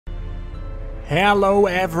Hello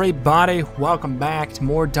everybody, welcome back to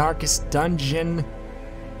more Darkest Dungeon.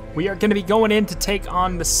 We are going to be going in to take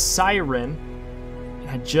on the Siren.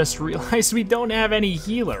 I just realized we don't have any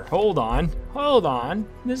healer. Hold on.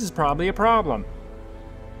 This is probably a problem.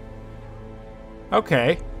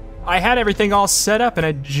 Okay, I had everything all set up and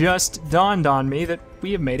it just dawned on me that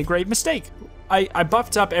we have made a grave mistake. I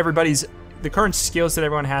buffed up the current skills that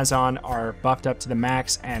everyone has on are buffed up to the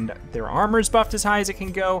max and their armor's buffed as high as it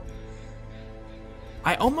can go.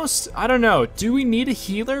 I don't know, do we need a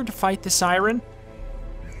healer to fight the Siren?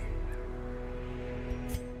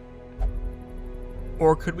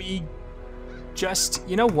 Or could we just,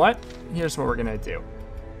 you know what? Here's what we're gonna do.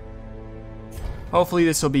 Hopefully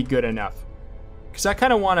this will be good enough. Because I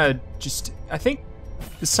kind of want to just, I think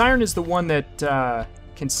the Siren is the one that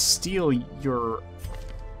can steal your,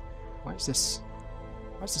 why is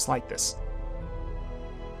this like this?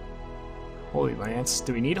 Holy Lance,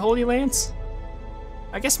 do we need Holy Lance?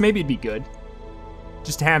 I guess maybe it'd be good.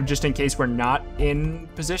 Just to have, just in case we're not in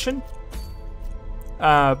position.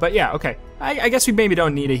 But yeah, okay. I guess we maybe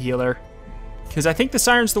don't need a healer. Because I think the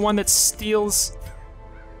Siren's the one that steals,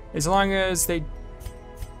 as long as they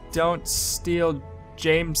don't steal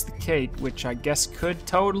James the Kate, which I guess could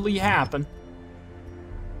totally happen.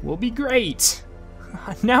 Will be great.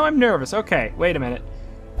 Now I'm nervous. Okay, wait a minute.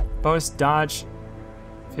 Bonus dodge.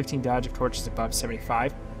 15 dodge if torch is above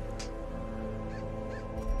 75.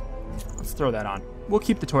 Let's throw that on. We'll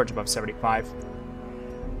keep the torch above 75.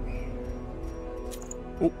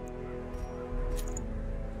 Oh.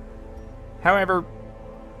 However,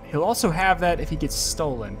 he'll also have that if he gets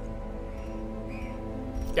stolen.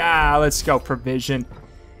 Ah, let's go, provision.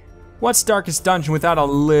 What's Darkest Dungeon without a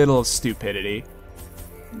little stupidity?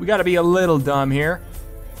 We gotta be a little dumb here.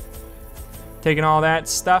 Taking all that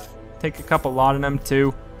stuff. Take a couple laudanum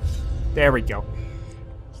too. There we go.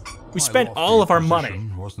 We spent all of our money.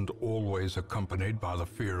 Wasn't always accompanied by the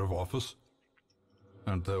fear of office.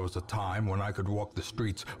 And there was a time when I could walk the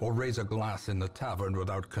streets or raise a glass in the tavern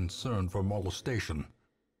without concern for molestation.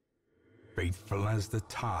 Faithful as the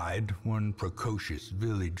tide, one precocious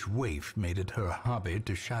village waif made it her hobby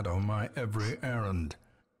to shadow my every errand.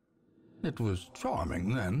 It was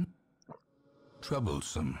charming then,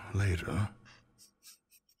 troublesome later.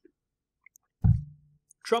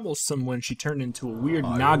 Troublesome when she turned into a weird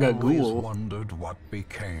Naga ghoul. I wondered what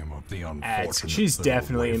became of the unfortunate. She's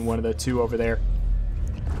definitely in one of the two over there.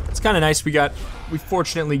 It's kind of nice. We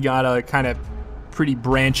fortunately got a kind of pretty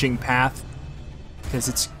branching path because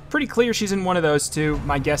it's pretty clear she's in one of those two.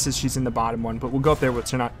 My guess is she's in the bottom one, but we'll go up there with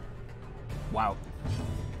her not. Wow.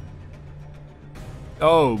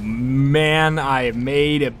 Oh man, I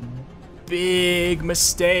made a big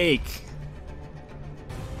mistake.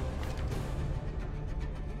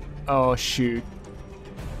 Oh shoot.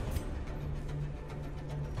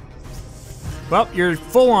 Well, you're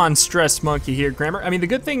full-on stress monkey here, Grammar. I mean, the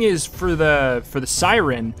good thing is for the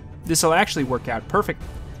Siren, this will actually work out perfect.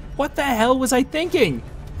 What the hell was I thinking?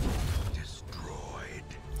 Destroyed.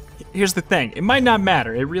 Here's the thing. It might not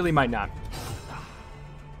matter. It really might not.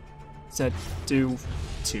 Does that do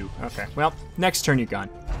 2? Okay. Well, next turn you're gone.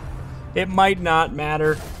 It might not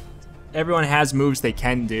matter. Everyone has moves they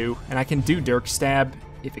can do, and I can do Dirk Stab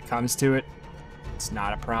if it comes to it. It's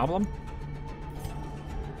not a problem.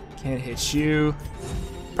 Can't hit you.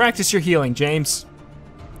 Practice your healing, James.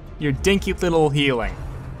 Your dinky little healing.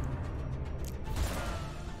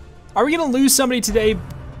 Are we gonna lose somebody today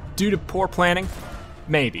due to poor planning?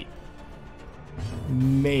 Maybe.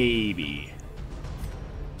 Maybe.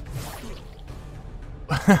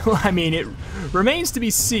 Well, I mean, it remains to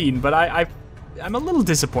be seen, but I'm a little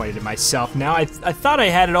disappointed in myself now. I thought I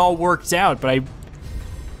had it all worked out, but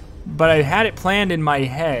I had it planned in my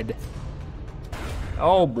head.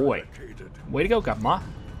 Oh boy. Way to go, Gopma.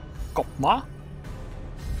 Gopma?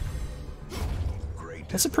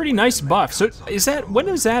 That's a pretty nice buff. So when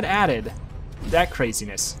was that added? That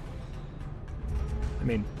craziness. I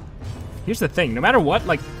mean, here's the thing. No matter what,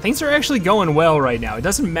 like, things are actually going well right now. It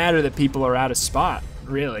doesn't matter that people are out of spot,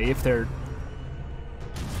 really, if they're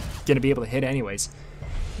gonna be able to hit anyways.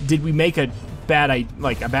 Did we make a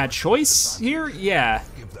bad choice here? Yeah.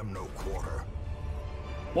 Give them no quarter.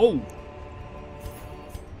 Whoa.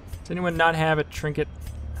 Does anyone not have a trinket?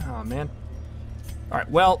 Oh, man. All right,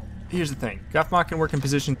 well, here's the thing. Guffmach can work in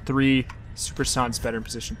position 3. Super Son's better in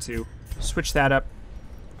position 2. Switch that up.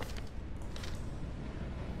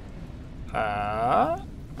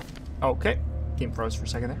 Okay. Game froze for a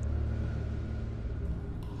second there.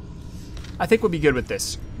 I think we'll be good with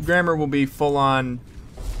this. Grammar will be full on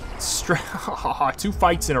 2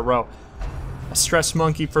 fights in a row. A stress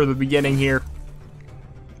monkey for the beginning here.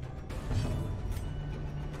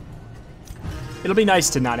 It'll be nice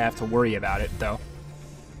to not have to worry about it, though.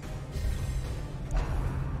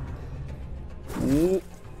 Ooh.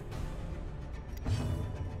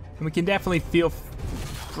 And we can definitely feel...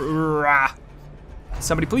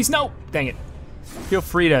 Somebody please, no! Dang it. Feel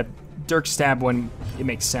free to dirk stab when it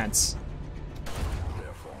makes sense.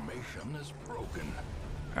 Their formation is broken.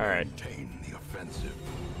 Alright. Maintain the offensive.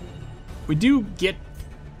 We do get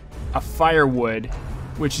a firewood,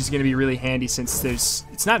 which is going to be really handy since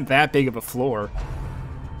it's not that big of a floor.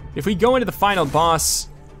 If we go into the final boss...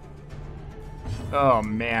 Oh,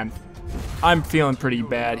 man. I'm feeling pretty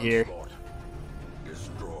bad here.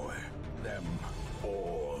 Destroy them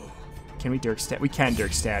all. Can we dirk stab? We can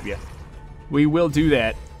dirk stab you. We will do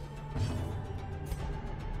that.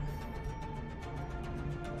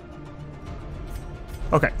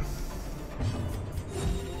 Okay.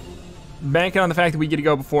 Banking on the fact that we get to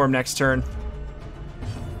go before him next turn.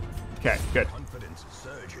 Okay, good. Confidence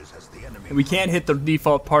surges as the enemy. And we can't hit the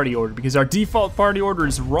default party order because our default party order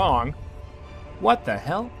is wrong. What the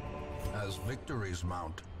hell? As victories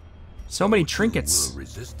mount, So many will trinkets.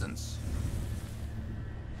 resistance.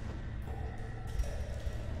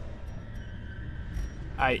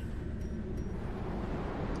 I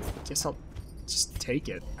guess I'll just take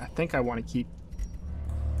it. I think I want to keep...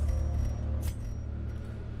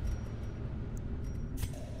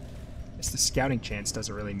 I guess the scouting chance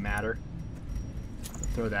doesn't really matter.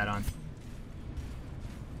 Throw that on.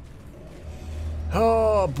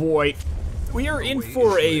 Oh boy. We are in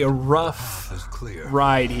for a rough Is clear.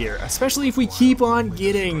 ride here, especially if we keep on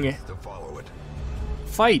getting To follow it.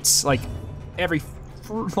 fights like every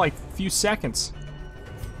few seconds.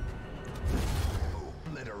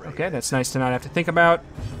 Obliterate. Okay, that's nice to not have to think about.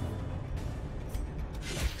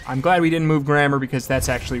 I'm glad we didn't move Grammar because that's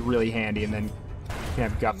actually really handy, and then you can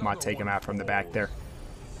have Guffmot take him out from the back there.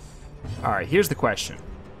 Alright, here's the question.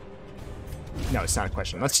 No, it's not a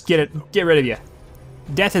question. Let's get rid of you.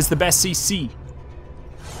 Death is the best CC.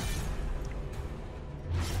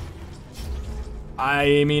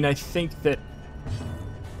 I mean, I think that...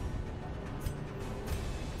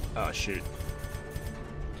 Oh, shoot.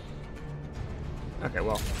 Okay,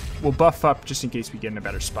 well, we'll buff up just in case we get in a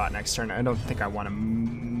better spot next turn. I don't think I want to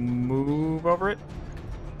move over it.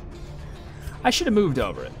 I should have moved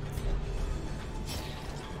over it.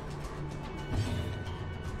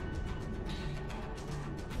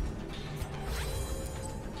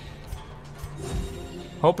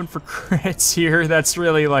 Hoping for crits here. That's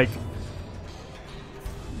really, like,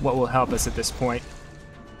 what will help us at this point.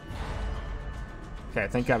 Okay,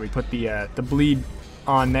 thank God we put the bleed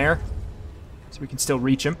on there, so we can still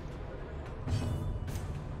reach him.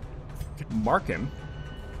 Could mark him.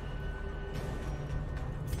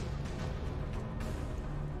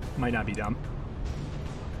 Might not be dumb.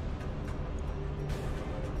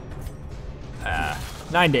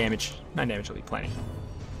 9 damage. 9 damage will be plenty.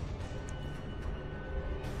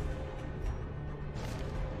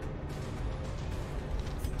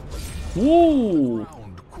 Ooh!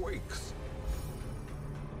 Ground quakes.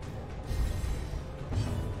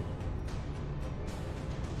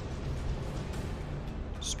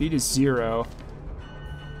 Speed is 0.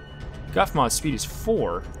 Guffmaw's speed is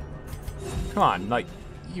 4. Come on, like,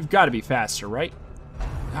 you've got to be faster, right?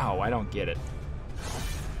 Oh, I don't get it.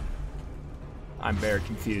 I'm very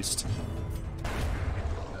confused.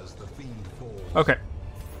 As the fiend falls, Okay.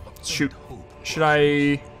 Shoot. Should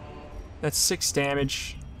I... That's 6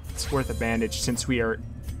 damage. It's worth a bandage since we are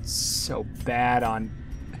so bad on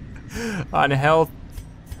health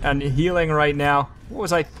and healing right now. What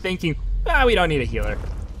was I thinking? Ah, we don't need a healer.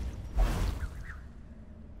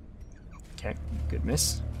 Okay, good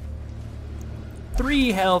miss.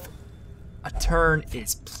 3 health. A turn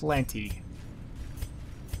is plenty.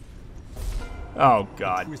 Oh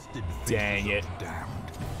god. twisted Dang faces it. of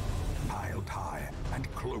damned, piled high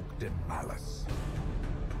and cloaked in malice.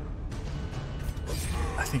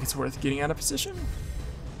 I think it's worth getting out of position.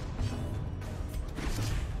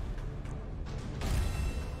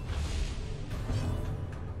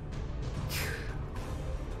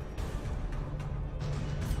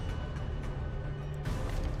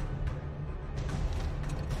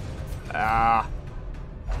 Ah.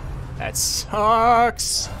 That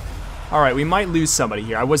sucks. Alright, we might lose somebody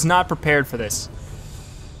here. I was not prepared for this.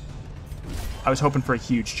 I was hoping for a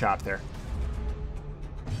huge chop there.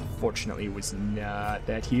 Fortunately, it was not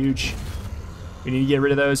that huge. We need to get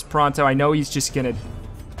rid of those pronto. I know he's just gonna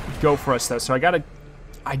go for us though, so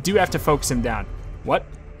I do have to focus him down. What?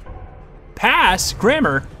 Pass?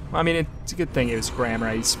 Grammar? I mean, it's a good thing it was grammar,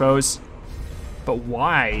 I suppose. But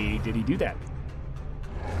why did he do that?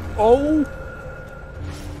 Oh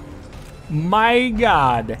my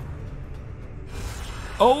god.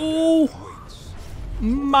 Oh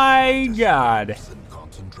my god.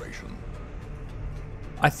 Concentration.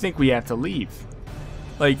 I think we have to leave.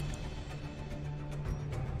 Like,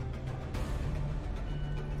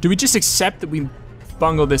 do we just accept that we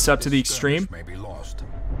bungled this up to the extreme? May be lost,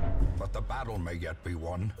 but the battle may yet be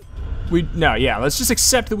won. No, yeah, let's just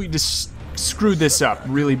accept that we just screwed this up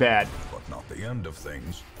really bad. But not the end of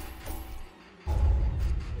things.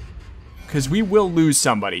 Because we will lose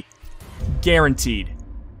somebody. Guaranteed.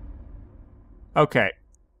 Okay.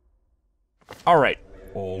 Alright.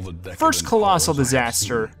 All the First colossal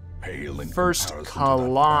disaster. Pale in First comparison to that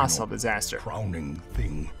colossal final, disaster. crowning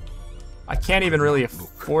thing. I can't even really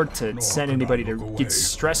afford to send anybody to get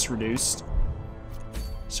stress reduced.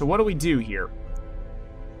 So what do we do here?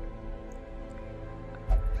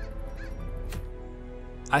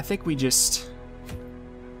 I think we just...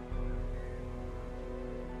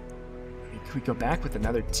 Can we go back with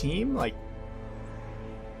another team? Like...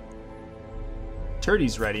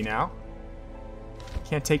 Turdy's ready now.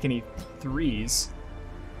 Can't take any threes.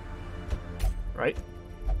 Right?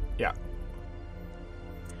 Yeah.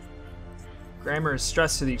 Grammar is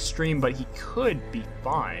stressed to the extreme, but he could be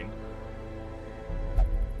fine.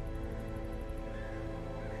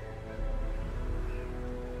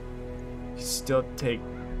 Still take...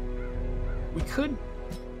 We could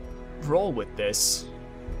roll with this.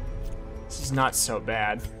 This is not so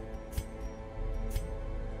bad.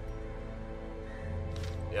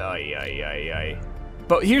 Ay, ay, ay, ay.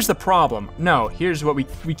 But here's the problem. No, here's what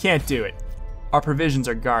we can't do it. Our provisions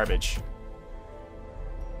are garbage.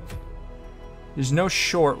 There's no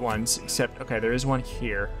short ones, except, okay, there is one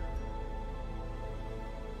here.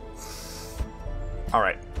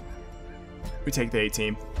 Alright. We take the A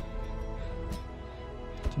team.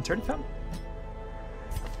 Can Turdy come?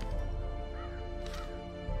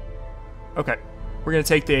 Okay. We're gonna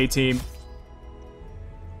take the A team.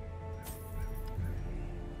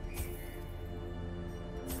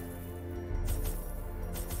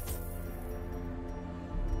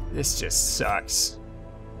 This just sucks.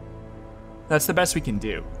 That's the best we can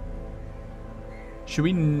do. Should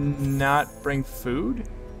we not bring food?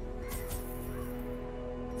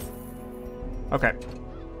 Okay.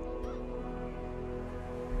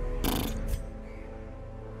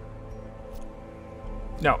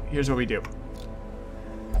 No, here's what we do.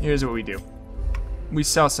 Here's what we do. We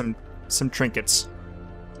sell some trinkets.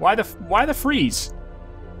 Why the freeze?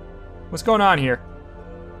 What's going on here?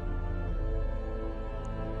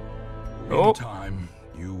 In time,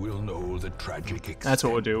 you will know the tragic extent. That's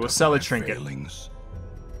what we'll do. We'll sell a trinket. Failings.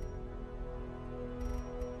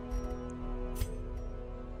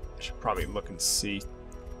 I should probably look and see.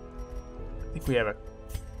 I think we have a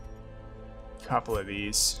couple of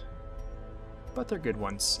these, but they're good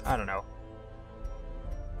ones. I don't know.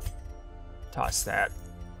 Toss that.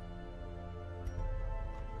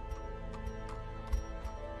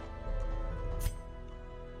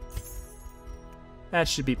 That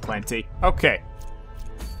should be plenty. Okay.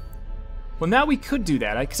 Well, now we could do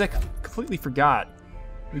that, because I completely forgot.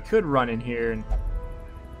 We could run in here and...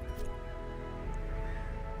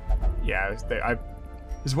 Yeah, I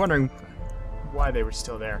was wondering why they were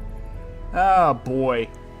still there. Oh, boy.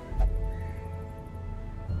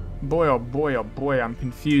 Boy, oh boy, oh boy, I'm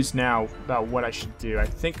confused now about what I should do. I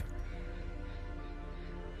think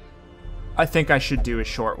I should do a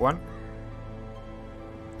short one.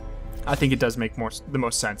 I think it does make the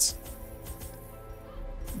most sense.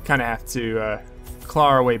 Kind of have to claw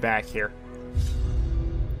our way back here.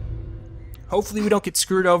 Hopefully we don't get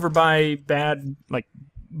screwed over by bad, like,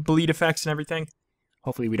 bleed effects and everything.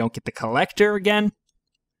 Hopefully we don't get the collector again.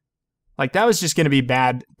 Like, that was just going to be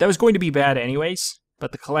bad. That was going to be bad anyways.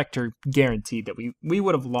 But the collector guaranteed that we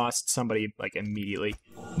would have lost somebody, like, immediately.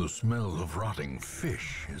 The smell of rotting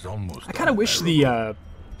fish is almost... I kind of wish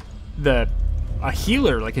a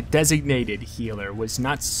healer, like a designated healer, was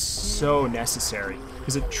not so necessary,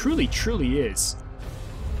 because it truly, truly is.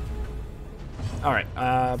 All right,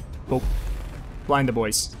 well, blind the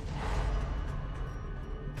boys.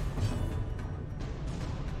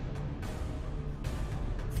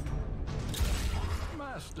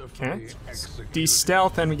 Okay,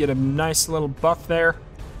 de-stealth, and we get a nice little buff there.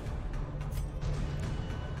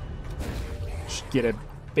 Should get a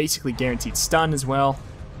basically guaranteed stun as well.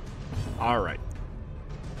 All right.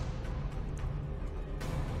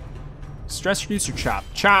 Stress reduce or chop?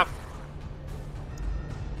 Chop!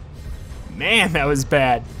 Man, that was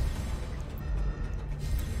bad.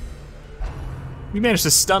 We managed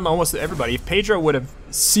to stun almost everybody. If Pedro would have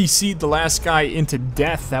CC'd the last guy into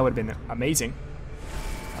death, that would have been amazing.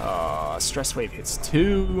 Stress wave hits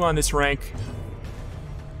 2 on this rank.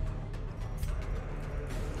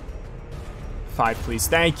 5, please.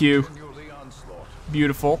 Thank you.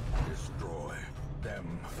 Beautiful.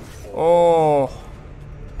 Oh.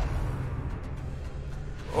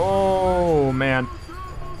 Oh, man.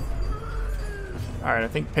 Alright, I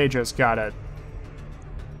think Pedro's got it.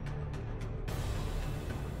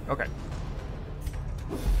 Okay.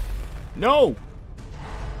 No!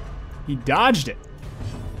 He dodged it.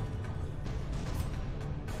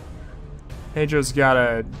 Pedro's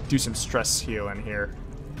gotta do some stress healing here.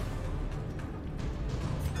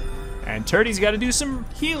 And Turdy's gotta do some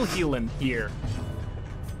healing here.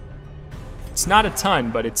 It's not a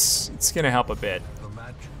ton, but it's gonna help a bit. The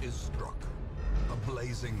match is struck. A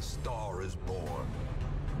blazing star is born.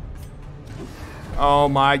 Oh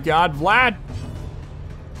my god, Vlad!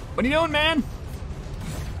 What are you doing, man?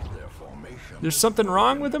 There's something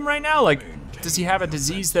wrong with him right now? Like, does he have a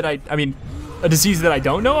disease that I mean, a disease that I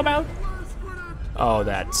don't know about? Oh,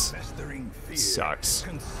 that sucks.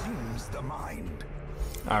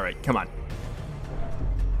 Alright, come on.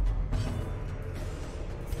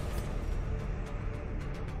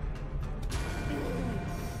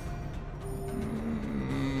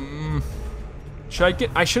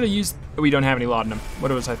 I should have used, we don't have any laudanum.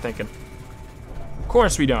 What was I thinking? Of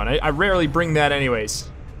course we don't. I rarely bring that anyways.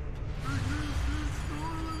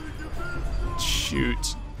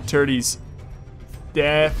 Shoot. Turdy's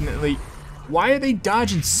definitely. Why are they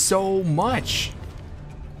dodging so much?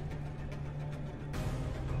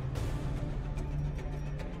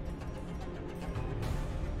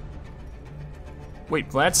 Wait,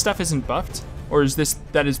 Vlad's stuff isn't buffed? Or is this,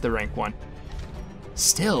 that is the rank 1?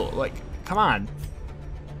 Still, like, come on.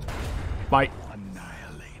 Bye.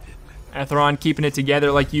 Annihilated. Atheron keeping it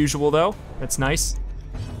together like usual though. That's nice.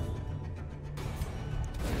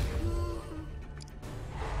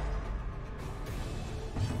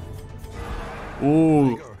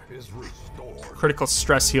 Ooh. Critical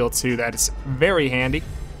stress heal too, that is very handy.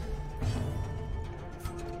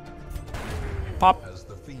 Pop. As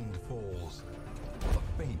the fiend falls, a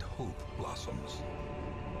faint hope blossoms.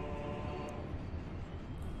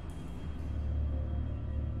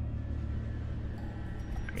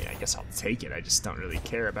 I mean, I guess I'll take it, I just don't really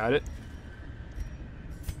care about it.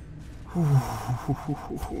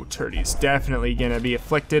 Turdy's definitely gonna be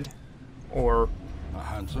afflicted, or A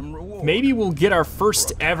handsome reward. maybe we'll get our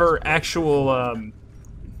first ever actual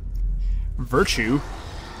virtue.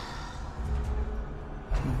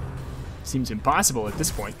 Seems impossible at this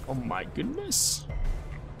point. Oh my goodness.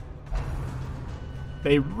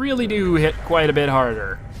 They really do hit quite a bit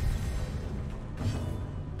harder.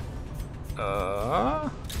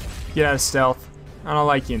 Get out of stealth. I don't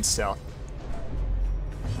like you in stealth.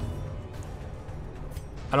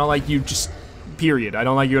 I don't like you, just period. I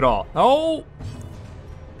don't like you at all. Oh!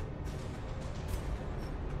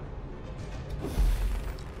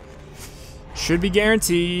 Should be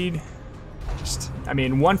guaranteed. Just, I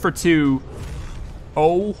mean, 1 for 2.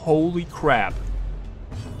 Oh, holy crap.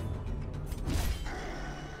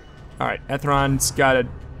 All right, Etheron's gotta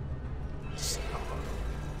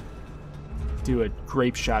do a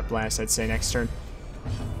grape shot blast, I'd say, next turn.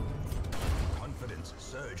 Confidence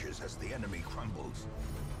surges as the enemy crumbles.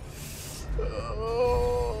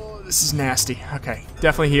 Oh, this is nasty. Okay,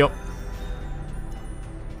 definitely heal.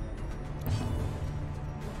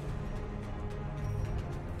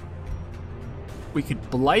 We could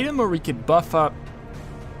blight him or we could buff up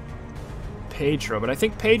Pedro, but I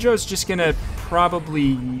think Pedro's just gonna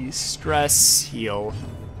probably stress heal.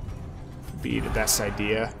 Be the best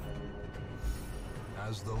idea.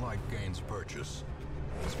 As the light gains purchase,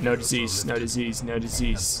 No disease, no disease, no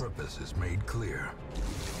disease. purpose is made clear.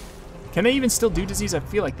 Can they even still do disease? I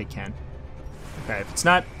feel like they can. Okay, if it's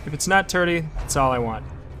not Turdy, that's all I want.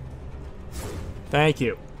 Thank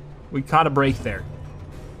you. We caught a break there.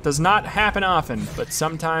 Does not happen often, but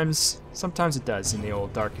sometimes it does in the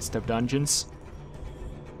old darkest of dungeons.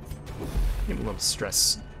 Give him a little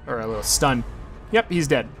stress, or a little stun. Yep, he's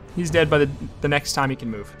dead. He's dead by the next time he can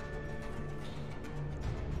move.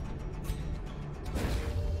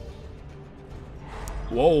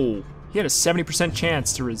 Whoa, he had a 70%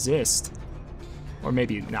 chance to resist. Or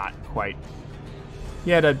maybe not quite.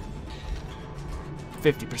 He had a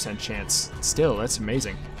 50% chance. Still, that's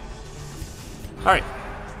amazing. All right,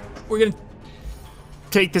 we're gonna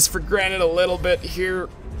take this for granted a little bit here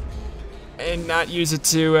and not use it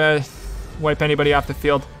to wipe anybody off the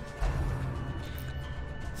field.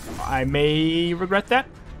 I may regret that.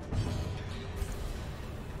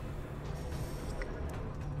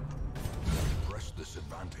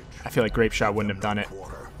 I feel like Grape Shot wouldn't have done it.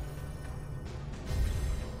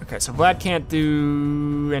 Okay, so Vlad can't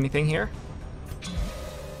do anything here.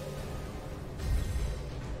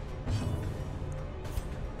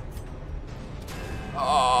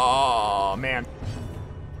 man.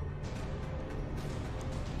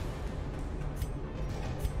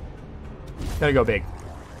 Gotta go big.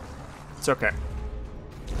 It's okay.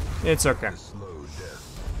 It's okay. A slow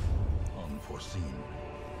death, unforeseen,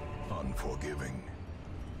 unforgiving.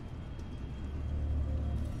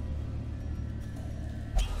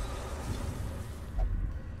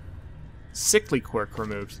 Sickly quirk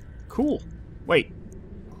removed. Cool. Wait.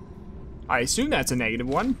 I assume that's a negative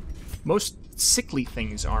one. Most sickly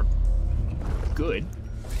things aren't good.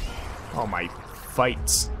 Oh, my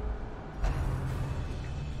fights.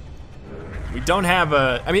 We don't have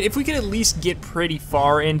a... I mean, if we could at least get pretty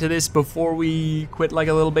far into this before we quit like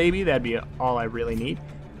a little baby, that'd be all I really need.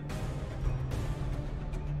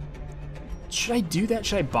 Should I do that?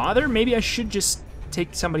 Should I bother? Maybe I should just take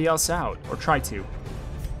somebody else out, or try to.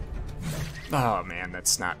 Oh man,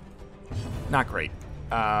 that's not great.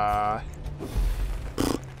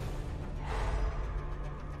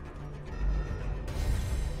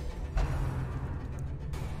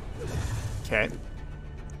 Okay.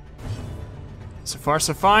 So far,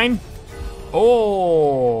 so fine.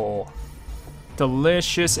 Oh,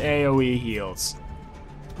 delicious AoE heals.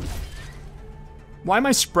 Why am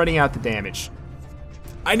I spreading out the damage?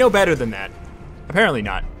 I know better than that. Apparently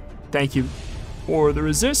not. Thank you for the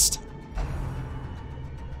resist.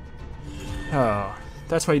 Oh,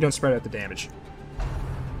 that's why you don't spread out the damage.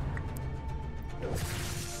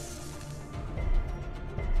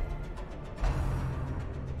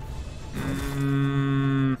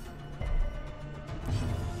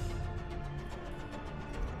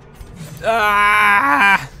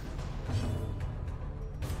 Ah!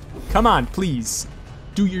 Come on, please.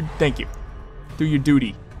 Do your... Thank you. Do your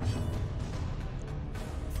duty.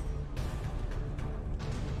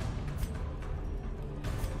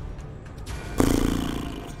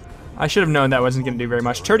 I should have known that wasn't going to do very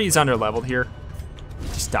much. Turdy's under-leveled here.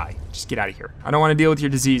 Just die. Just get out of here. I don't want to deal with your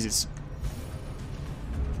diseases.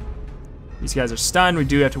 These guys are stunned. We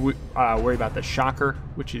do have to worry about the shocker,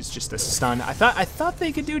 which is just a stun. I thought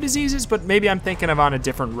they could do diseases, but maybe I'm thinking of on a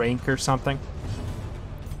different rank or something.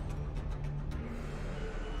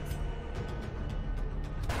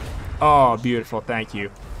 Oh, beautiful. Thank you.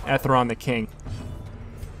 Etheron the King.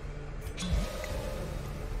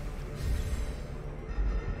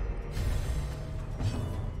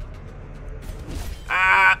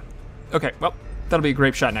 Ah! Okay, well, that'll be a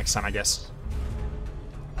grape shot next time, I guess.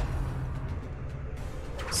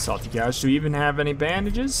 Salty gouge. Do we even have any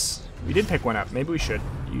bandages? We did pick one up. Maybe we should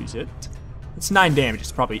use it. It's 9 damage.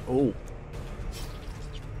 It's probably... Oh.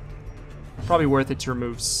 Probably worth it to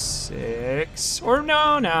remove 6. Or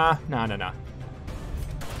no, nah. No.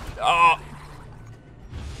 Oh.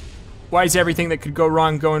 Why is everything that could go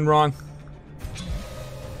wrong going wrong?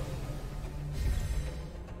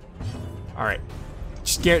 Alright.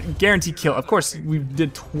 Just guarantee kill. Of course, we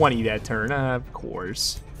did 20 that turn. Of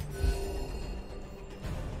course.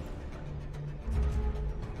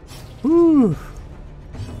 Whew.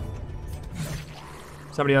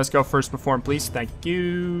 Somebody else go first before him, please. Thank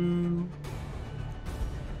you.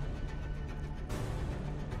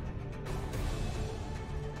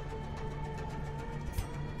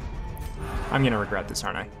 I'm gonna regret this,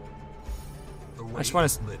 aren't I? I just want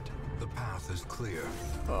to. The path is clear.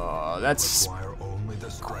 Oh, that's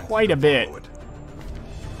quite a bit.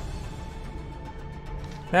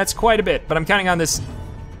 That's quite a bit, but I'm counting on this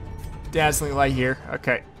dazzling light here.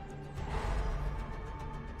 Okay.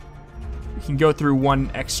 We can go through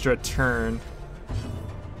one extra turn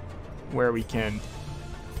where we can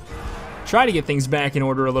try to get things back in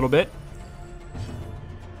order a little bit.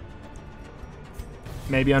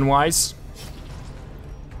 Maybe unwise.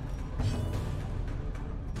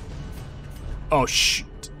 Oh,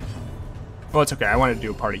 shoot. Well, it's okay. I wanted to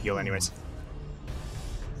do a party heal anyways.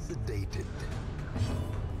 Sedated.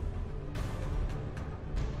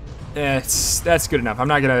 That's good enough. I'm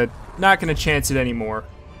not gonna chance it anymore.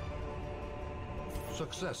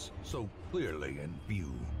 Success so clearly in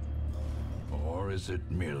view. Or is it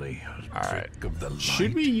merely a trick of the light?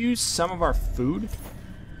 Should we use some of our food?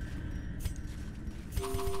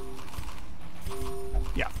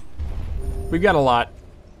 Yeah. We've got a lot.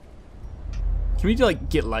 Can we like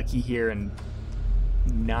get lucky here and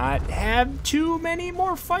not have too many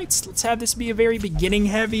more fights? Let's have this be a very beginning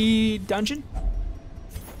heavy dungeon.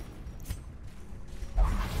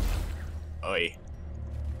 Oi.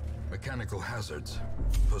 Mechanical hazards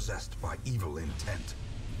possessed by evil intent.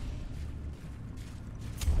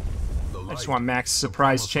 I just want max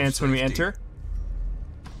surprise chance when we enter.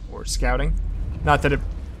 Or scouting. Not that it...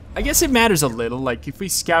 I guess it matters a little. Like, if we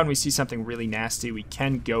scout and we see something really nasty, we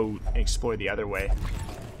can go and explore the other way.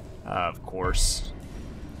 Of course.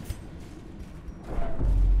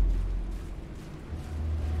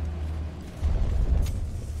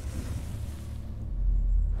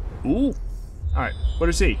 Ooh. Alright, what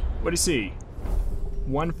does he? What does he?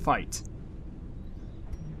 One fight.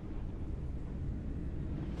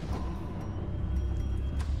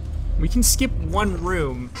 We can skip one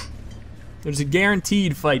room. There's a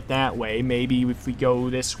guaranteed fight that way. Maybe if we go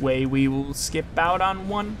this way, we will skip out on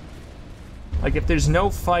one. Like, if there's no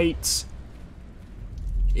fight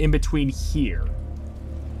in between here,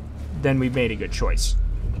 then we've made a good choice.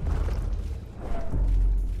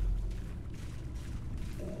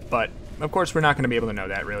 But, of course, we're not going to be able to know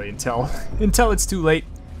that, really, until it's too late.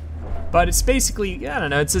 But it's basically, I don't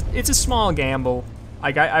know, it's a small gamble.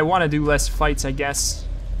 Like, I want to do less fights, I guess.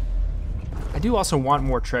 I do also want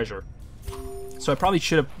more treasure. So I probably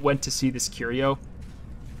should have went to see this curio.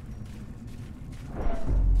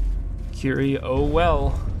 Curio, oh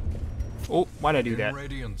well. Oh, why'd I do that? In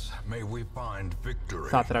radiance, may we find victory.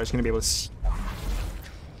 Thought that I was gonna be able to see.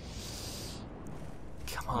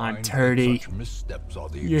 Come on, Mind Turdy. such missteps are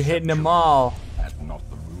the You're hitting them exception all. and not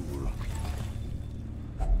the rule.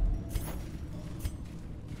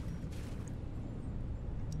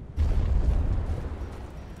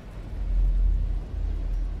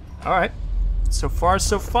 Alright. So far,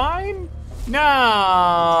 so fine?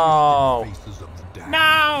 No! Faces of the damned,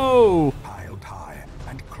 No! piled high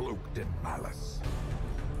and cloaked in malice.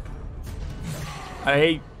 I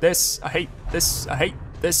hate this. I hate this. I hate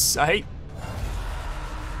this. I hate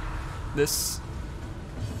this.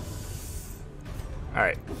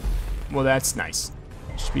 Alright. Well, that's nice.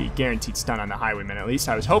 Should be guaranteed stun on the highwayman at least.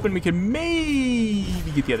 I was hoping we could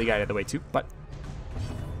maybe get the other guy out of the way too, but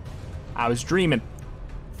I was dreaming.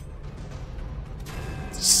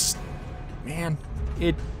 Man,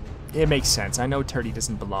 it makes sense. I know Turdy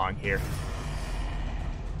doesn't belong here.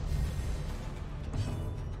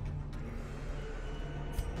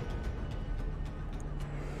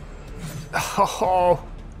 Oh,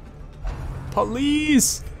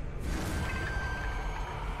 please.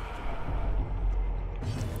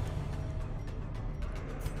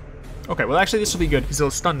 Okay, well actually this will be good because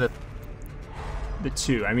it'll stun the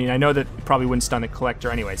two. I mean, I know that it probably wouldn't stun the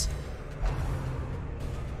collector anyways.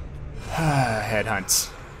 Headhunt.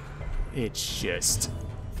 It's just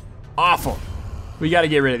awful. We gotta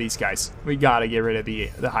get rid of these guys. We gotta get rid of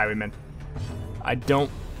the highwaymen. I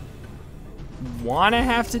don't want to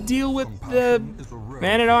have to deal with the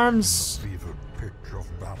man-at-arms.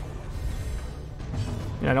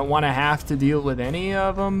 I don't want to have to deal with any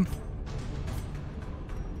of them.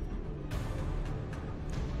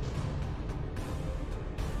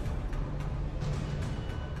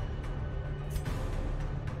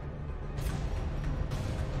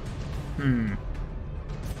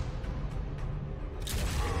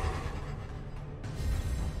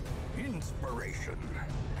 Inspiration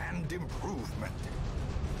and improvement.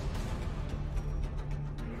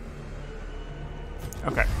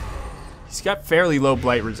 Okay. He's got fairly low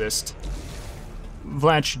blight resist.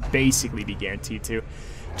 Vlad should basically be guaranteed to.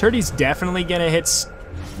 Turdy's definitely gonna hit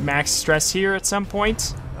max stress here at some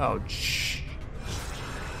point. Oh, shh.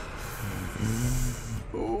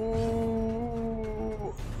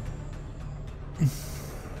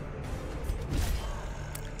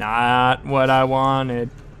 Not what I wanted.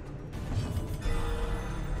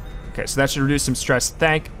 Okay, so that should reduce some stress.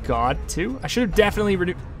 Thank God, too. I should have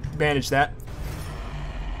definitely managed that.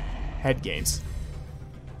 Head gains.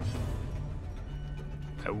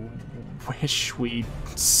 I wish we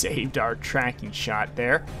saved our tracking shot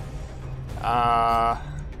there.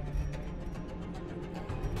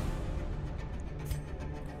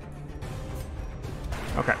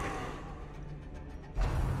 Okay.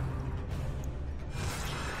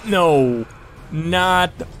 No,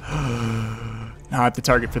 not the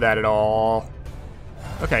target for that at all.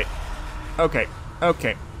 Okay, okay,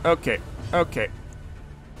 okay, okay, okay.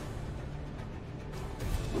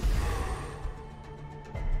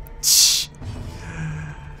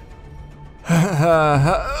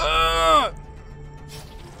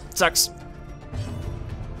 Sucks.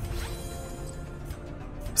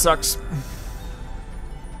 Sucks.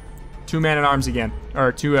 Two man-at-arms again,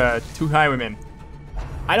 or two highwaymen.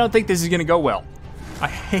 I don't think this is gonna go well. I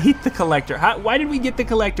hate the collector. Why did we get the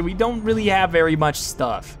collector? We don't really have very much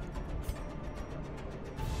stuff.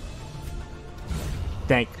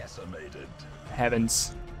 Thank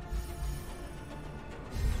heavens.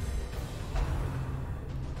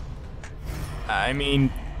 I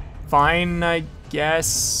mean, fine, I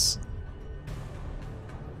guess.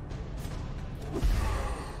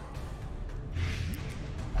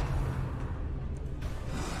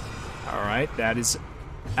 All right, that is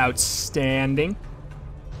outstanding.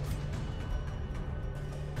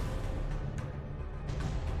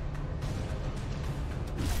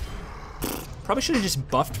 Probably should have just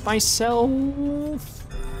buffed myself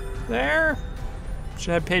there.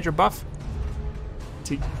 Should have Pedro buff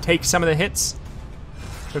to take some of the hits.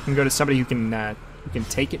 So I can go to somebody who can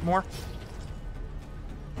take it more.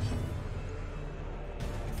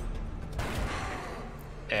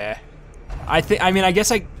 I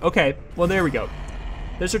guess okay, well there we go.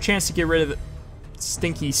 There's our chance to get rid of the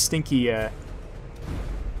stinky,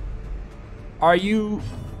 Are you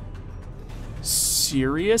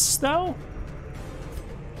serious though?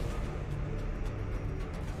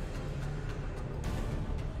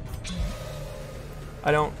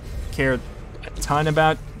 I don't care a ton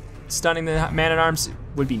about stunning the man-at-arms. It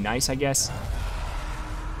would be nice, I guess.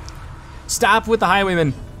 Stop with the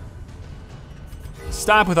highwayman.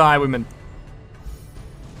 Stop with the highwayman.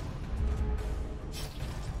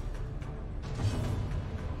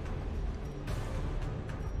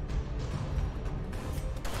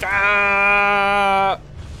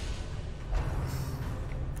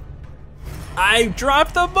 I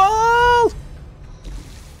dropped the ball!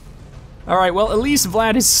 Alright, well, at least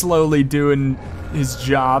Vlad is slowly doing his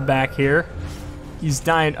job back here. He's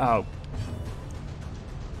dying. Oh.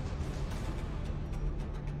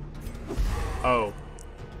 Oh.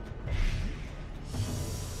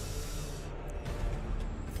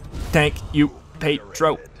 Thank you,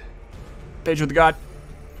 Pedro. Pedro the God.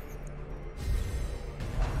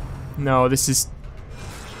 No, this is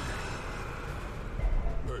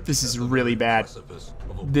really bad.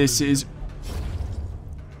 This is...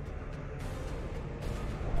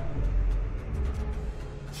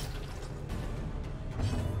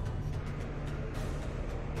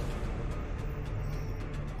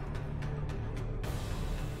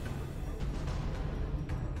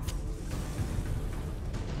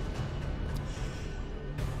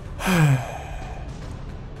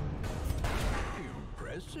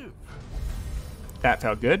 Impressive. That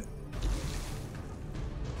felt good.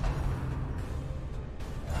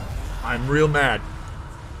 I'm real mad.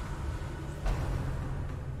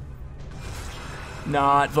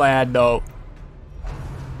 Not Vlad, though.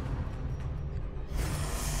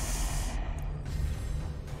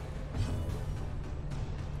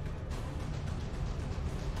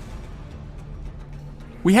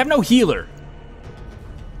 We have no healer.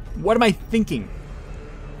 What am I thinking?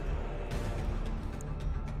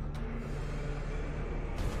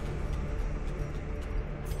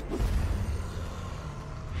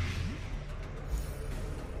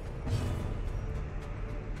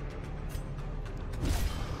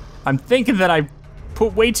 I'm thinking that I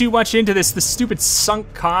put way too much into this stupid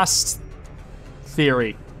sunk cost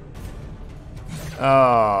theory.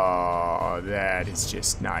 Oh, that is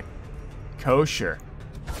just not kosher.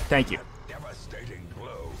 Thank you. Devastating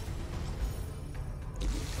blow.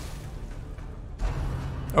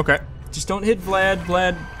 Okay, just don't hit Vlad.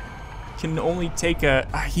 Vlad can only take a...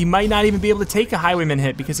 he might not even be able to take a highwayman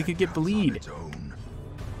hit because he could get bleed.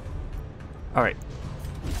 All right.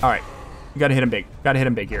 All right. We gotta hit him big. Gotta hit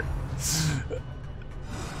him big here.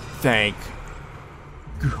 Thank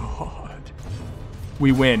God.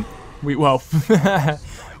 We win. Well,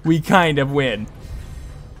 we kind of win.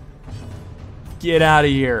 Get out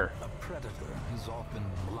of here. A predator is often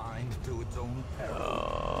blind to its own peril.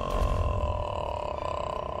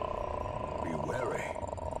 Be wary.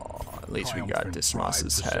 At least we got Triumphant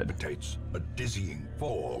Dismas's pride head. precipitates a dizzying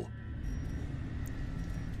fall.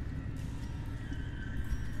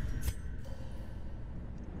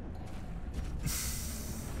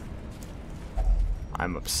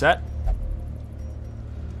 I'm upset.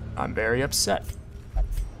 I'm very upset.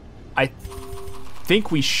 I think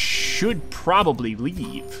we should probably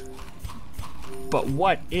leave. But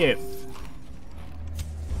what if?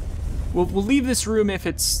 We'll leave this room if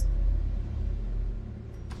it's...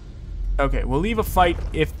 Okay, we'll leave a fight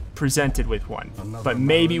if presented with one. But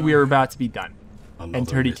maybe we're about to be done. And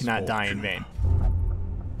Turdy cannot die in vain.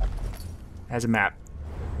 Has a map.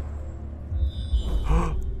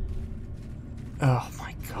 Oh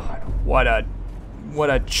my God! What a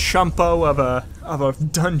chumpo of a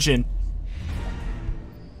dungeon.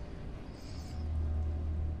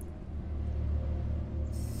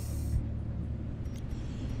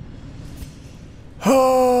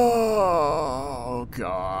 Oh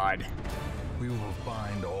God! We will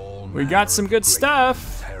find all We got some good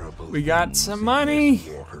stuff. We got some money.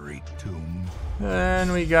 watery tomb.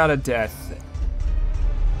 And we got a death.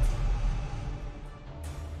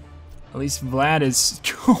 At least Vlad is,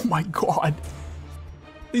 oh my God.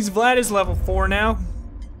 At least Vlad is level 4 now.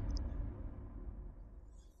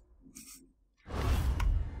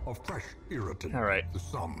 A fresh irritant. All right. To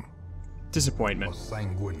some, Disappointment. a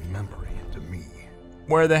sanguine memory to me.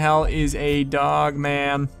 Where the hell is a dog,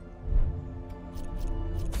 man?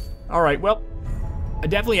 Alright, well, I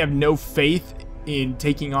definitely have no faith in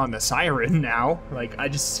taking on the Siren now. Like,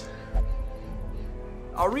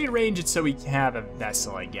 I'll rearrange it so we can have a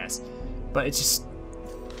vessel, I guess. But it's just...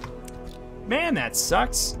 Man, that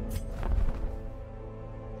sucks.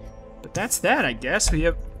 But that's that, I guess. We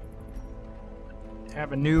have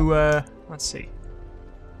a new, let's see.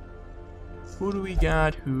 Who do we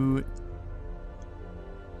got who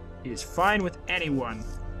is fine with anyone?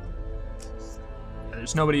 Yeah,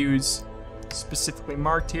 there's nobody who's specifically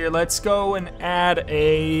marked here. Let's go and add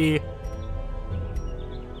a...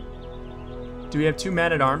 Do we have 2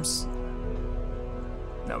 men-at-arms?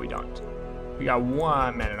 No, we don't. We got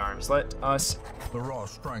 1 man-at-arms. Let us... The raw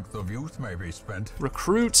strength of youth may be spent.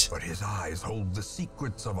 Recruit. But his eyes hold the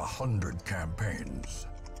secrets of 100 campaigns.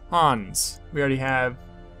 Hans. We already have...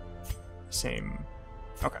 Same.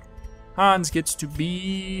 Okay. Hans gets to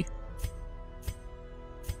be...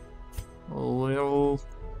 a little...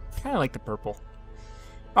 Kind of like the purple.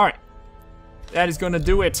 Alright. That is going to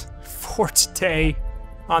do it for today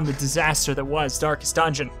on the disaster that was Darkest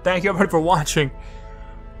Dungeon. Thank you everybody for watching.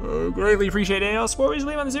 Greatly appreciate it. I'll always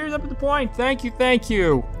leave on the series up at the point. Thank you, thank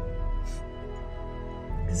you.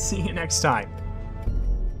 See you next time.